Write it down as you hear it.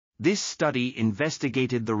This study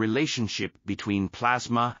investigated the relationship between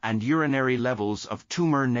plasma and urinary levels of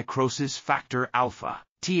tumor necrosis factor alpha,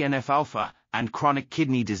 TNF-alpha, and chronic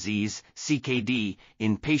kidney disease, CKD,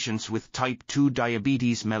 in patients with type 2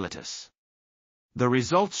 diabetes mellitus. The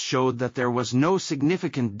results showed that there was no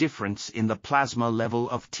significant difference in the plasma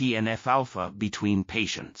level of TNF-alpha between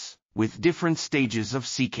patients with different stages of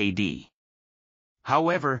CKD.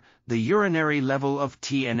 However, the urinary level of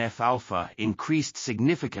TNF-alpha increased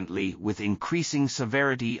significantly with increasing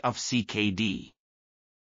severity of CKD.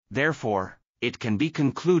 Therefore, it can be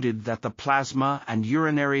concluded that the plasma and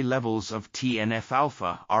urinary levels of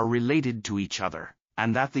TNF-alpha are related to each other,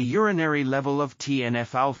 and that the urinary level of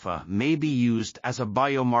TNF-alpha may be used as a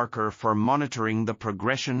biomarker for monitoring the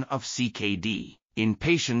progression of CKD in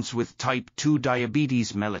patients with type 2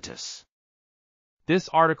 diabetes mellitus. This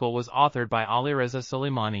article was authored by Alireza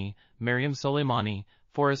Soleimani, Maryam Soleimani,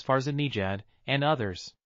 Forouz Farzadnejad, and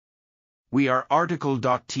others. We are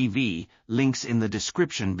RTCLTV, links in the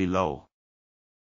description below.